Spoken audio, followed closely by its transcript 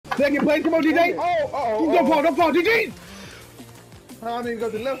Second place, come on, DJ. Don't fall, DJ. I need to go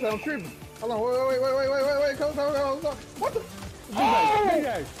to the left side. I'm tripping. Hold on, wait. Come on. What the?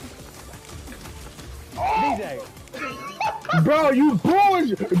 DJ. DJ. Bro, you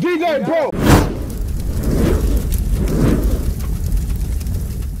bullshit. DJ, bro.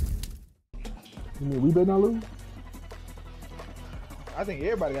 You mean we better not lose? I think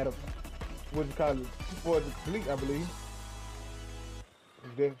everybody got a, what you call it, for the fleet, I believe.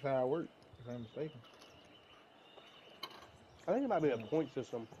 That's how it works, if I'm mistaken. I think it might be a point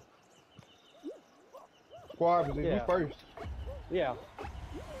system. Squad position, we first. Yeah.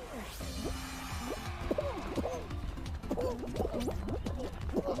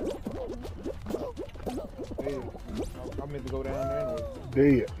 Hey, I meant to go down there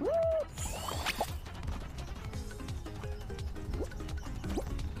anyway. Dead.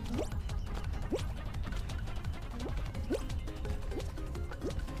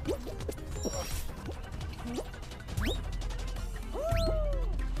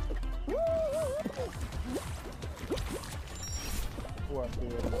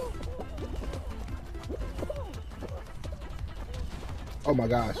 Oh my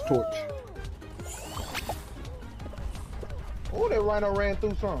gosh, torch. Oh, that rhino ran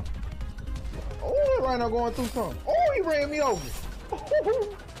through some. Oh, that rhino going through some. Oh, he ran me over.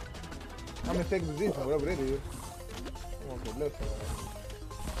 I'm in second position, whatever that is. I'm going to the left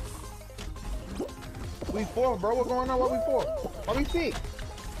side. We fourth, bro. What's going on? Why we fourth? Why we six?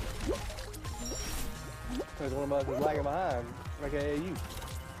 Because one of us is lagging behind. Like AAU.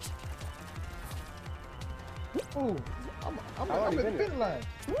 Ooh, I'm at the finish line.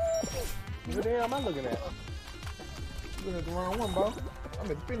 What the hell am I looking at? Looking at the wrong one, bro.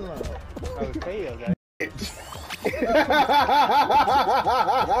 I'm at the finish line. I was tails, guys.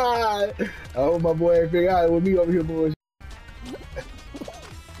 Oh, my boy ain't figure out it with me over here, boys.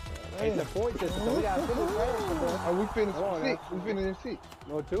 It's a point system, so we got to finish first. Oh, we finished six. We finished in six.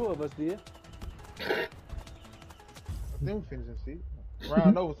 No, two of us did. Then we finished in six.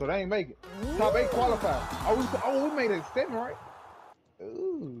 Round over, so they ain't make it. Top 8 qualified. Oh, we made it 7, right?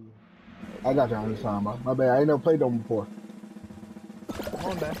 Ooh. I got you on this time, bro. My bad. I ain't never played them before. Come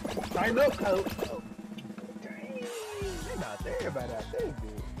on, man. Sign up, coach. Dang. They not there, everybody out there,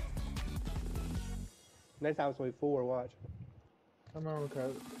 dude. Next time it's only 4, watch. Come on,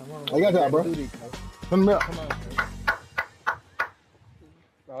 coach. Come on. I got that, bro. Come on, Come on, coach.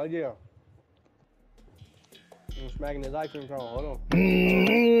 Oh, yeah. I'm smacking his ice cream cone. Hold on.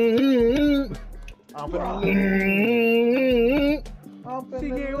 I'm finna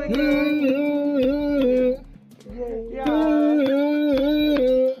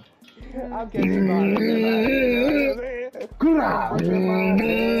I'm catching mine.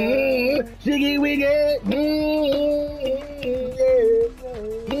 Jiggy wiggy.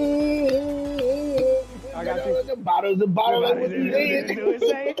 I got you. The bottles of bottles. Like what you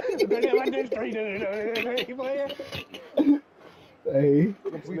said. Hey.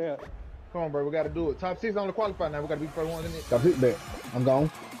 Come on, bro. We got to do it. Top 6 on the qualified now. We got to be first ones in it. Top 6 bet. I'm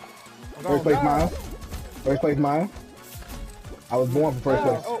gone. First place mine. First place mine. I was born for first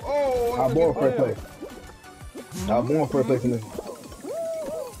place. I was born for first place. I was born for first place in this.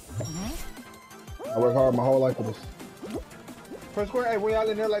 I work hard my whole life for this. First square. Hey, when y'all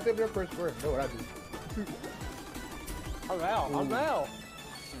in there like that, first square. Know what I do. I'm out. I'm out.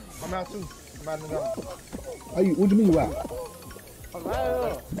 I'm out too. I'm out in the ground. What do you mean you out? I'm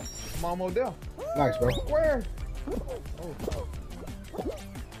out. I'm almost there. Nice, bro. Where?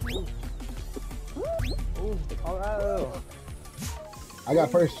 I'm out. I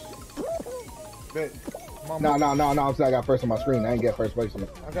got first. Bet. No. I'm saying I got first on my screen. I ain't get first place in it.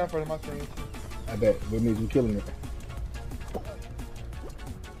 I got first on my screen. I bet. That means you killing it.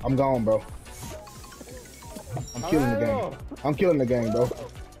 I'm gone, bro. I'm killing the game. I'm killing the game, bro.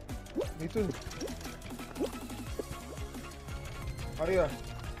 Me too. Oh yeah.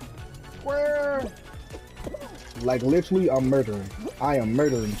 Where? Like literally, I'm murdering. I am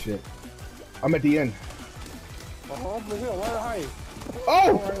murdering shit. I'm at the end.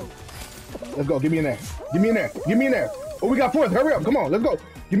 Oh! Let's go. Give me in there. Give me in there. Give me in there. Oh, we got fourth. Hurry up. Come on. Let's go.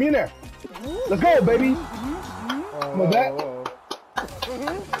 Give me in there. Let's go, baby. Come on, back.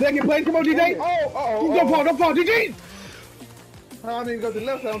 Second place. Come on, DJ. Don't fall, DJ. I need to go to the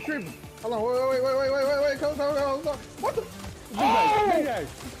left side. I'm tripping. Hold on. Wait. Come on. What the? DJ.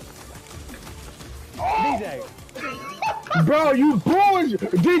 Bro, you bullshit.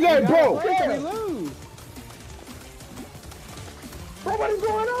 DJ, bro. We lose. Bro, what is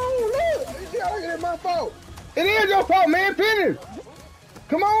going on? Look. It's my fault. It is your fault, man. Finish.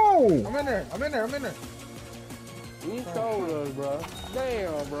 Come on. I'm in there. You told us, bro.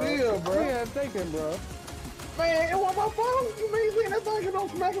 Damn, bro. Chill, bro. We had taken, bro. Man, it wasn't my fault. You mean saying that thing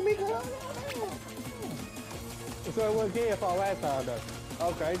don't smacking me? So it wasn't Ken's fault last time, though.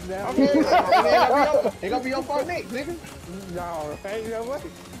 Okay, now. Okay, it gonna be your fault next, nigga. No, ain't no way.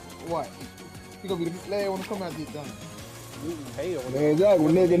 What? You gonna be the last one to come out this done. Hell, Man,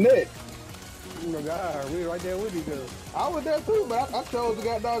 exactly, nigga neck. oh my God, we right there with each other. I was there too, but I chose to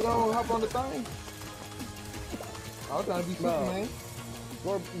get doggone hop on the thing. I was trying to be Superman.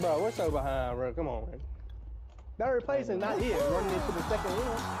 Bro, we're so behind, bro. Come on, man. Third place is not it. Running into the second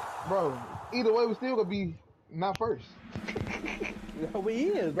one. Bro, either way, we still gonna be not first. No, we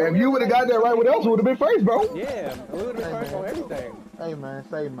is, bro. If you would have got that right with us, we would have been first, bro. Yeah, we would have been first on everything. Hey man,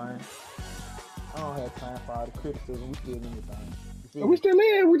 say man. I don't have time for all the criticism. We still in the thing. We still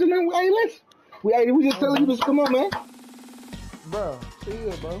in. We just hey, we just telling you to come on, man. Bro,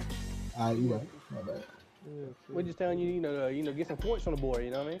 chill, bro. Alright, you right. My bad. We're just telling you, you know, get some points on the board.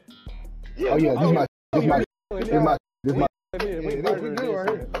 You know what I mean? Oh yeah, this my. Yeah, We Yeah, we good right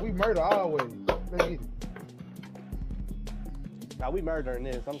here. We murder always. Let's get it. Nah, we murdering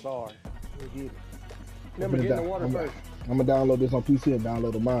this. I'm sorry. Let's get it. Remember, get in the water first. I'm gonna download this on PC and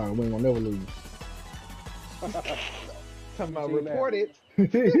download it mine. We ain't gonna never lose. Talking about See that. report it.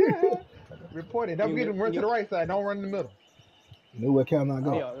 Report it. Don't get him run to the right side. Don't run in the middle. New account not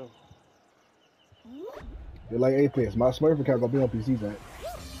go. Yeah, They're like Apex. My Smurf account gonna be on PC, Zach.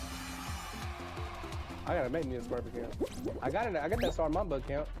 I gotta make me a Smurf account. I got that Star Mamba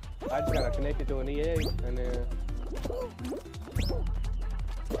account. I just gotta connect it to an EA and then.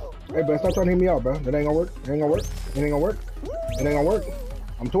 Hey, bro, stop trying to hit me out, bro. That ain't gonna work. It ain't gonna work. It ain't gonna work. It ain't gonna work.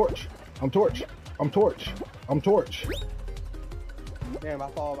 I'm Torch. I'm Torch. I'm Torch. I'm Torch. Damn, I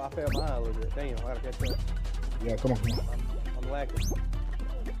fell behind a little bit. Damn, I gotta catch up. Yeah, come on. I'm lacking.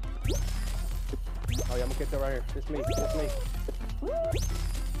 Oh yeah, I'm gonna catch up right here. It's me. It's me.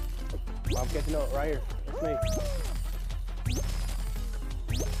 I'm catching up right here. It's me.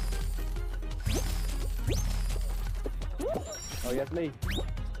 Oh yeah, it's me.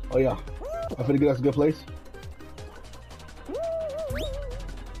 Oh yeah. I'm finna get us a good place.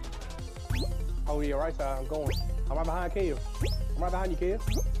 Oh yeah, right side. I'm going. I'm right behind Kill. I'm right behind you, Kill.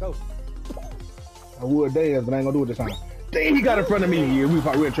 Go. I would dance, but I ain't gonna do it this time. Dang, he got in front of me. Yeah,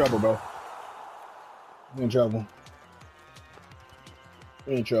 we're in trouble, bro. We're in trouble.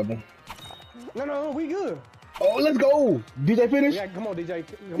 We're in trouble. No, we good. Oh, let's go. DJ finish? Yeah, come on, DJ.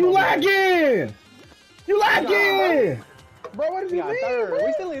 You lagging! You lagging! Bro, what is We you got mean, third. bro?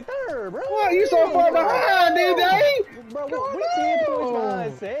 We still in third, bro. What? You so far behind, DJ? Bro, we 10 points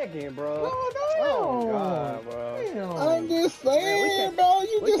behind second, bro. Oh, God, bro. Damn. I'm just saying, Man, bro.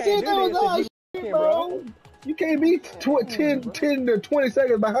 You we just can't said do that was this our if shit, you bro. bro. You can't be 10 to 20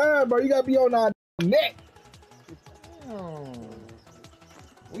 seconds behind, bro. You gotta be on our neck.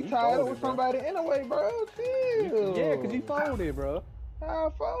 We tied up with somebody anyway, bro. Chill. Yeah, because you folded, bro. I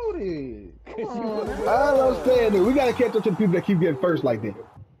folded. I understand it. We gotta catch up to the people that keep getting first like that.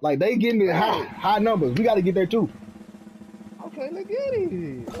 Like they getting the high numbers. We gotta get there too. Okay, let's get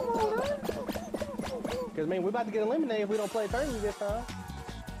it. Come on, man. Because, man, we're about to get eliminated if we don't play Thursday this time.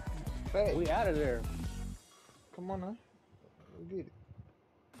 Hey, We out of there. come on now. Let's get it.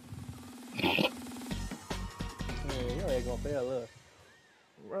 Man, you ain't gonna fail us.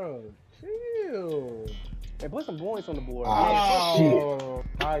 Bro, chill. Hey, put some points on the board. Ah, Oh,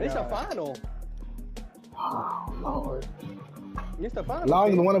 my It's a God. final. Oh Lord. It's the final.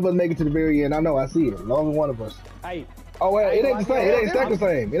 Long as one of us make it to the very end, I know, I see it. Long as one of us. Hey, Oh wait, it Hey, ain't the same. It ain't stacked the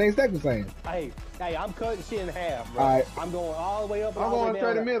I'm- same. It ain't stacked the same. hey, I'm cutting shit in half, bro. All right. I'm going all the way up and I'm all going the way straight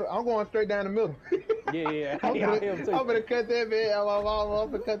down. in the middle. I'm going straight down the middle. Yeah. I'm Hey, I am too. gonna cut that bit. I'm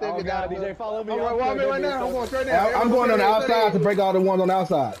gonna cut that Oh, bit God, down. DJ, follow me. I'm I'm right, cutting right that now. bitch I'm going up. straight down. I'm going on the outside to break all the ones on the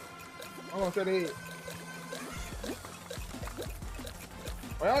outside. I'm going straight ahead.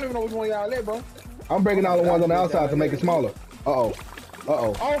 Well, I don't even know which one y'all let, bro. I'm breaking all the ones on the outside to make it smaller. Uh-oh.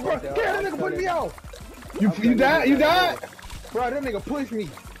 Uh-oh. Oh, bro, damn, that nigga put me off. You died? You died? Bro, that nigga pushed me.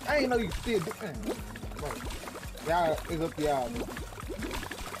 I ain't know you could still do bro. Y'all, it's up to y'all, bro.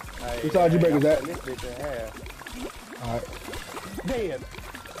 Hey, Which side you break I'm is that? cutting this bitch in half. All right. Damn.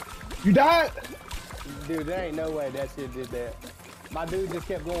 You died? Dude, there ain't no way that shit did that. My dude just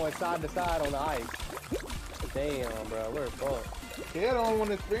kept going side to side on the ice. Damn, bro, we're fucked. Yeah, don't want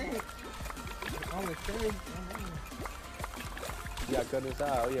to experience. On the experience. You gotta cut this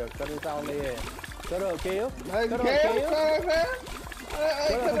out. Yeah, cut this out on the head. Cut up, Kill. Hey, Cut up, Cam, Kill. Cam.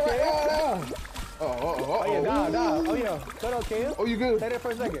 Hey, cut it right now. Oh yeah, die. Oh yeah, cut up, Kill. Oh, you good? Stay there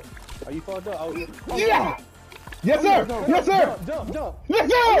for a second. Are you fucked up? Oh, Yeah! Yes, sir. Yes, sir. Jump. Yes,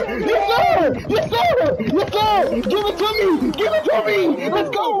 sir. Yes, sir. Yes, sir. Yes, sir. Give it to me. Give it to me. Let's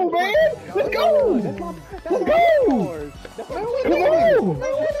go, man. Let's go. Let's go. Come on.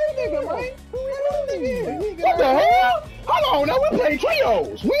 What the hell? Hold on. Now we play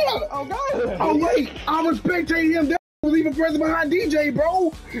trios. We are. Oh God. Oh wait, I was spectating him. That was even present behind DJ,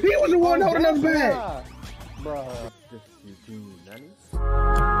 bro. He was the one holding us back. Bruh. This is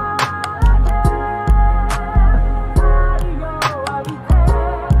Nani.